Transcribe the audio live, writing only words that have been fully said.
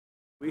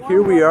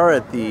Here we are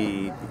at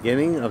the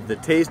beginning of the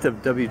Taste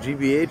of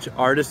WGBH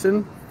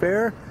Artisan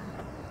Fair,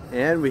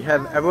 and we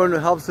have everyone who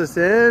helps us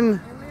in,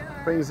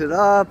 brings it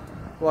up,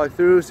 walk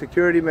through,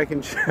 security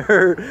making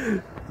sure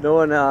no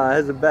one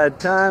has a bad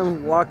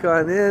time, walk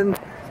on in,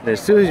 and as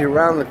soon as you're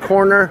around the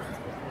corner,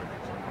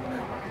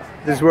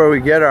 this is where we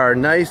get our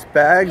nice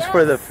bags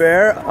for the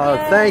fair.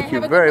 Thank you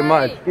very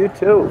much. You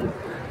too.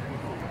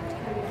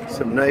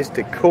 Some nice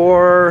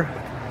decor.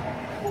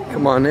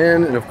 Come on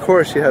in, and of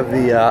course you have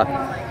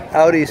the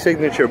Audi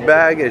signature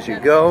bag as you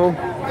go.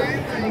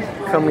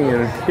 Coming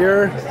in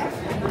here,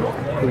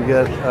 we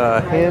got a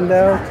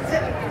handout.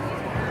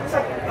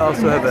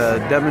 Also have a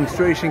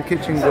demonstration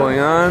kitchen going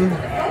on.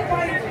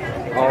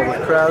 All the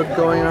crowd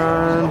going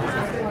on.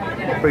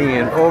 Bringing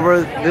it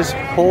over. This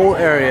whole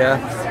area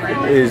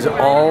is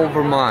all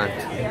Vermont,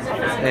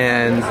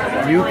 and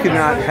you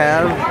cannot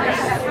have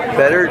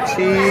better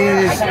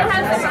cheese,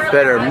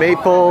 better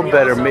maple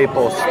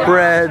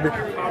spread,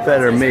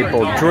 better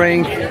maple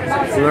drink.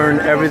 Learn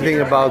everything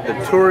about the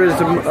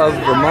tourism of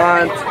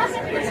Vermont,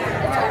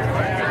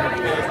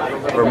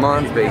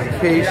 Vermont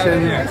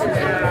vacation,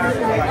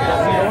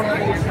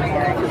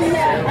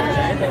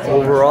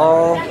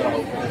 overall,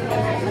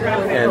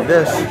 and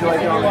this,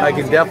 I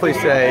can definitely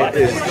say,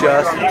 is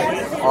just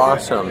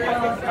awesome.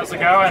 How's it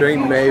going?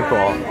 Drink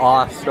maple,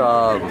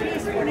 awesome.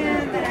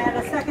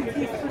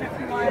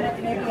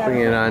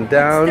 Bring it on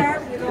down.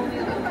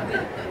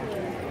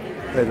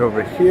 Right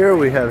over here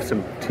we have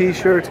some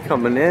t-shirts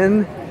coming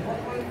in.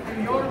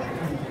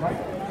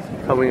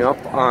 Coming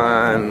up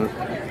on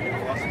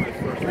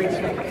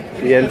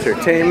the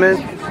entertainment.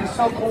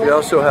 We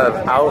also have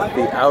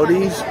the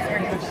Audis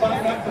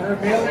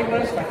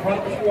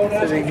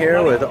sitting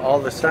here with all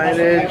the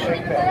signage.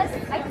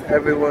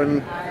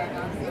 Everyone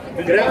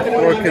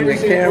working the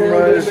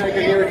cameras. Got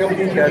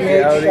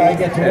the Audi,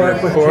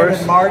 and of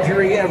course,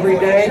 Marjorie every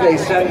day. They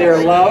send their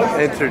love.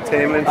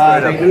 Entertainment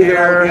right up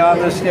here.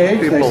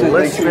 People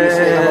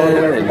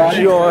listening,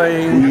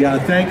 enjoying.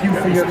 Thank you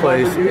for your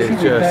place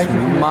is just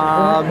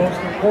mobbed.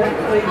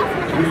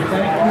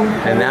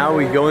 And now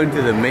we go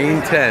into the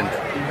main tent,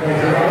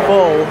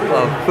 full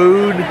of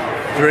food,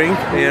 drink,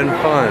 and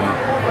fun.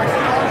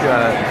 We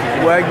got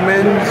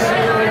Wegmans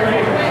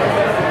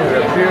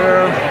right up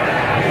here.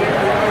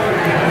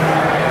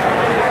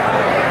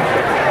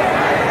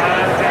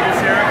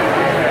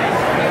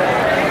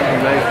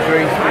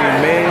 Drinks being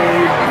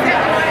made.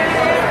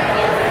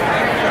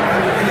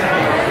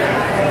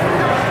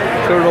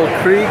 Turtle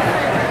Creek.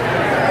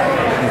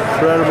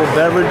 Incredible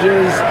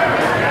beverages.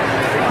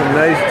 Some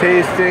nice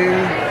tasting.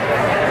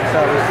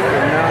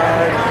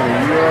 New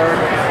York.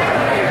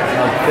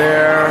 Up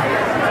there.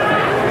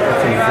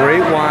 Some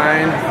great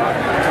wine.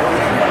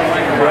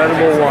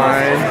 Incredible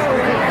wine.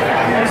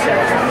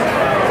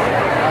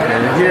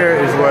 And here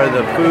is where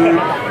the food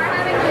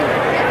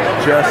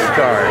just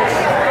starts.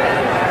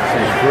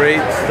 Some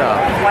great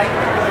stuff.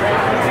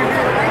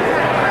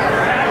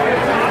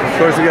 Of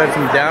course, we got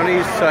some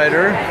Downey's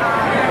cider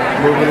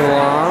moving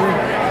along.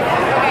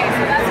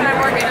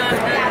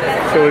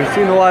 So we've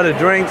seen a lot of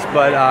drinks,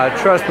 but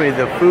trust me,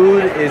 the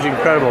food is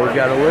incredible. We've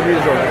got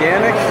Olivia's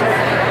Organics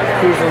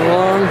cruising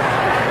along.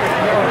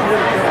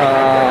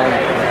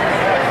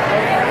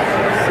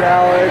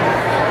 Salad.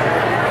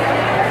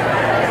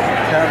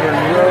 Tavern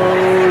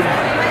Road.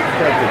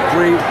 Got the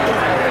great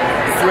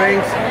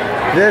drinks.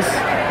 This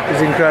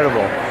is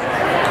incredible.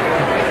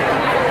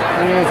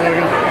 Hang on a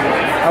second.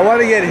 I want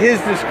to get his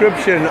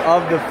description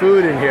of the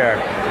food in here.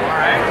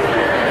 Alright.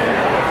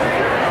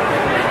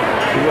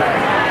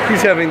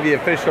 He's having the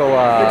official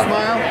Big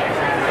smile.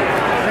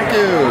 Thank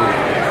you.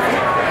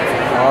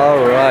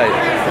 Alright.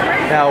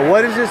 Now,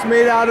 what is this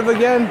made out of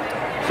again?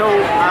 So,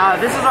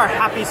 this is our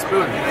Happy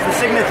Spoon. It's the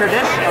signature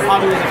dish of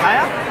Hawaii.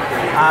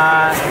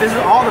 This is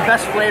all the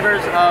best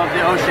flavors of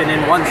the ocean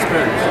in one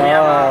spoon. So we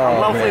have a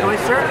well-flavored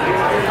oyster.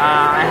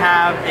 I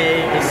have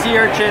a sea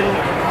urchin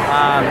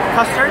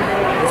custard,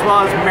 as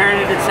well as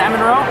marinated salmon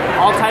roe,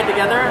 all tied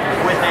together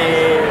with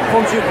a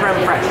ponzu creme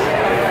fraiche.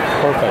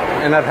 Perfect.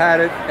 And I've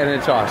had it, and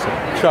it's awesome.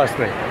 Trust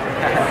me.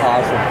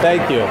 Awesome.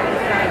 Thank you.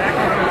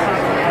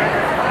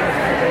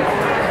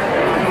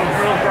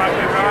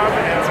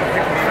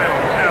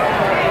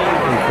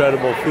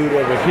 Incredible food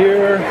over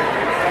here.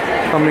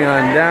 Coming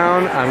on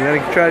down. I'm going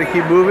to try to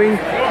keep moving,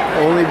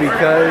 only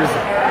because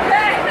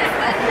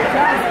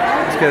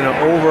it's going to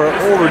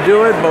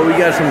overdo it, but we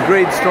got some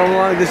great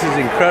Stormalong. This is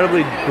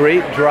incredibly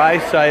great dry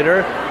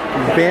cider.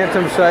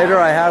 Bantam cider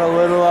I had a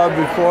little of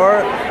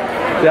before.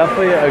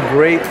 Definitely a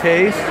great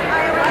taste.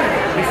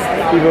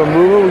 Keep on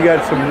moving. We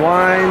got some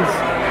wines.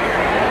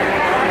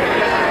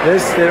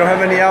 This, they don't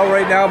have any out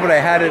right now, but I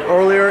had it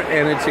earlier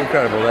and it's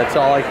incredible. That's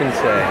all I can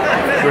say.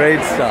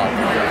 Great stuff.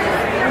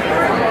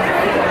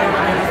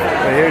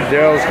 Right here's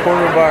Daryl's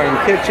Corner Bar and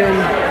Kitchen.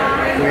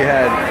 We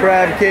had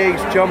crab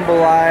cakes,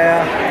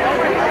 jambalaya.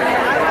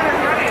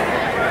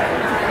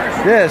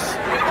 This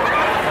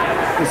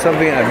is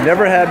something I've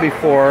never had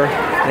before,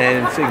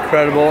 and it's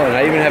incredible, and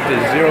I even have to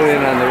zero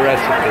in on the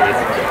recipe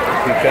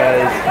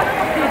because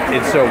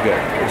it's so good.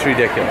 It's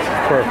ridiculous.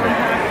 It's perfect.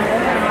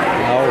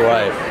 All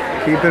right.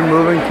 Keep it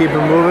moving, keep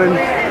it moving.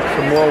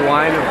 Some more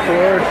wine, of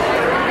course.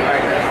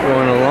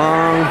 Going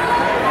along.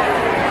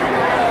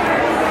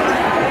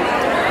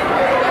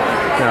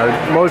 Now,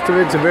 most of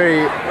it's a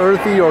very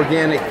earthy,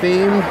 organic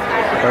theme,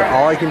 but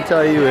all I can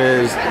tell you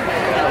is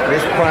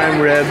this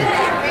prime rib,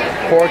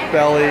 pork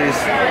bellies,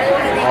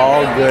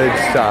 all good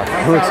stuff.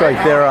 Looks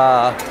like they're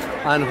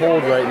on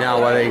hold right now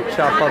while they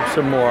chop up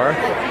some more.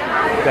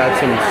 Got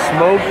some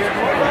smoked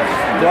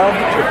stuffed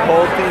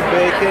chipotle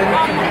bacon.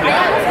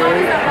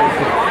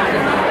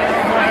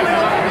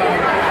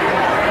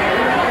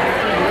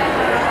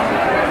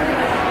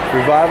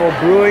 Revival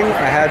Brewing,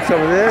 I had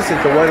some of this.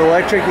 It's the White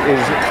Electric, it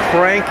is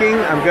cranking.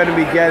 I'm going to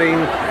be getting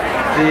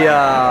the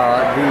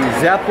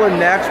Zeppelin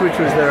next, which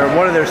was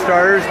one of their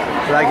starters.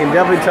 But I can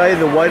definitely tell you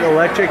the White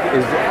Electric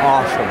is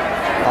awesome.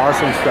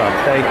 Awesome stuff.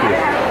 Thank you.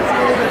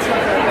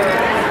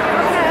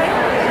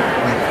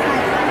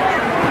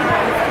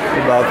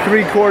 About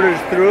 3/4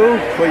 through.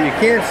 What you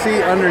can't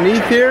see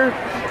underneath here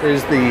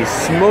is the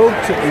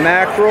smoked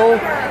mackerel,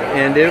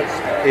 and it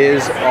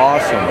is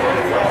awesome.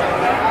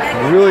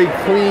 Really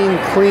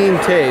clean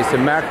taste.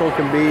 And mackerel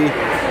can be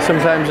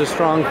sometimes a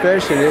strong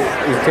fish, and it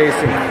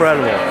tastes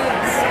incredible.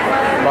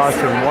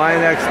 Boston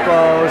Wine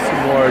Expo,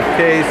 some more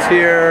taste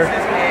here.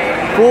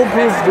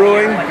 Foolproof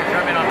Brewing.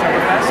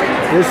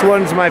 This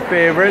one's my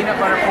favorite,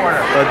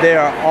 but they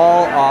are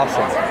all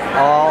awesome.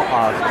 All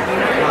awesome.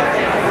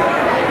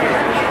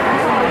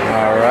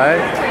 All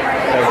right.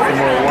 Got some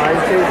more wine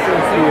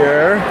tastings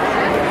here.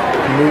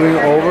 Moving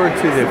over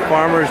to the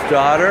Farmer's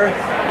Daughter.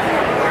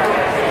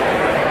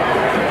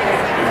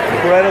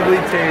 Incredibly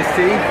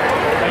tasty.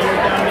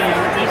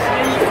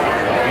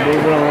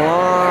 Moving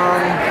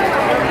along.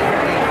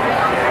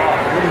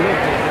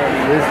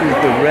 This is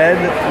the red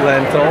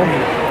lentil,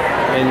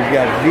 and you've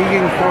got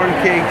vegan corn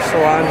cake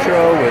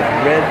cilantro with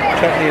red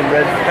chutney and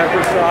red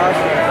pepper sauce.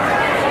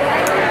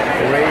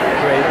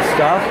 Great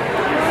stuff.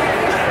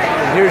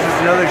 And here's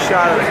just another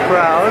shot of the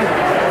crowd.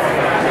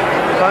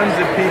 Tons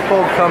of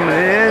people coming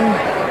in,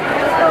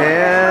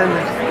 and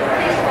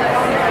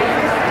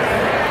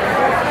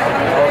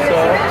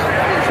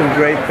some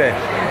great fish.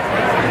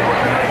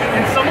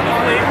 And some of the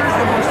flavors,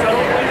 the more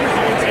subtle flavors,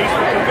 you can taste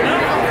the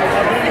coconut.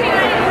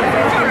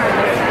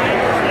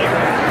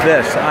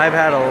 This, I've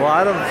had a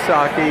lot of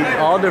sake,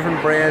 all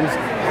different brands.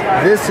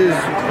 This is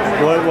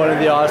one of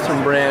the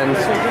awesome brands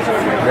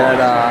that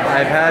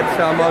I've had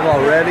some of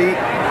already.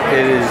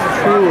 It is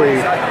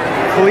truly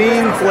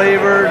clean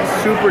flavored,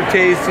 super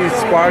tasty,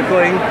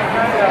 sparkling,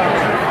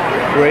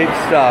 great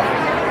stuff.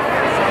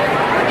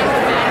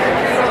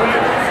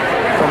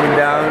 Coming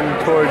down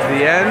towards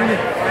the end.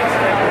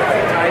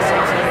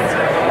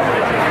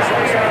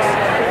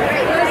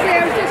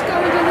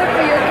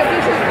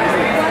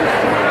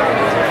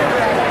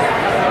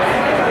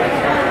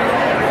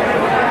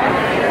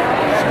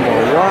 Some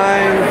more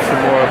wine,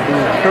 some more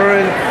blue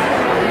currant.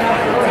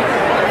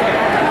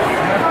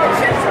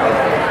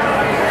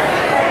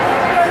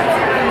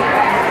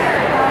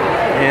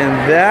 And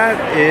that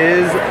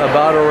is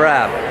about a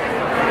wrap.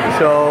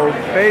 So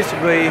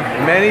basically,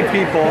 many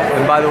people,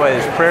 and by the way,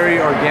 this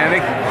Prairie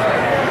Organic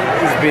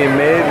is being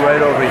made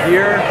right over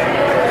here,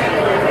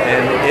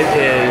 and it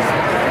is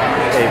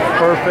a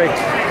perfect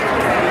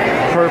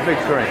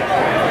drink.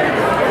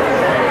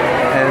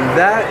 And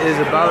that is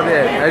about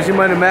it. As you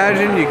might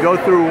imagine, you go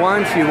through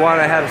once, you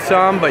want to have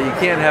some, but you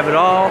can't have it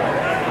all,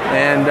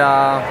 and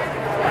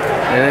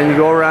then you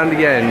go around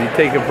again. You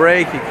take a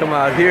break, you come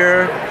out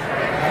here,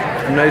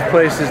 some nice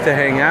places to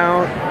hang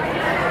out.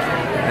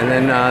 And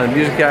then the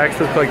music acts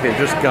look like they've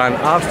just gone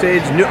off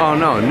stage. New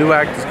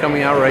act is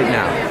coming out right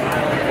now.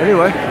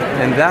 Anyway,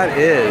 and that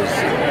is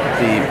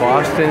the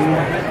Boston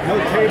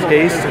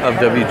Taste of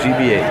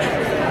WGBH.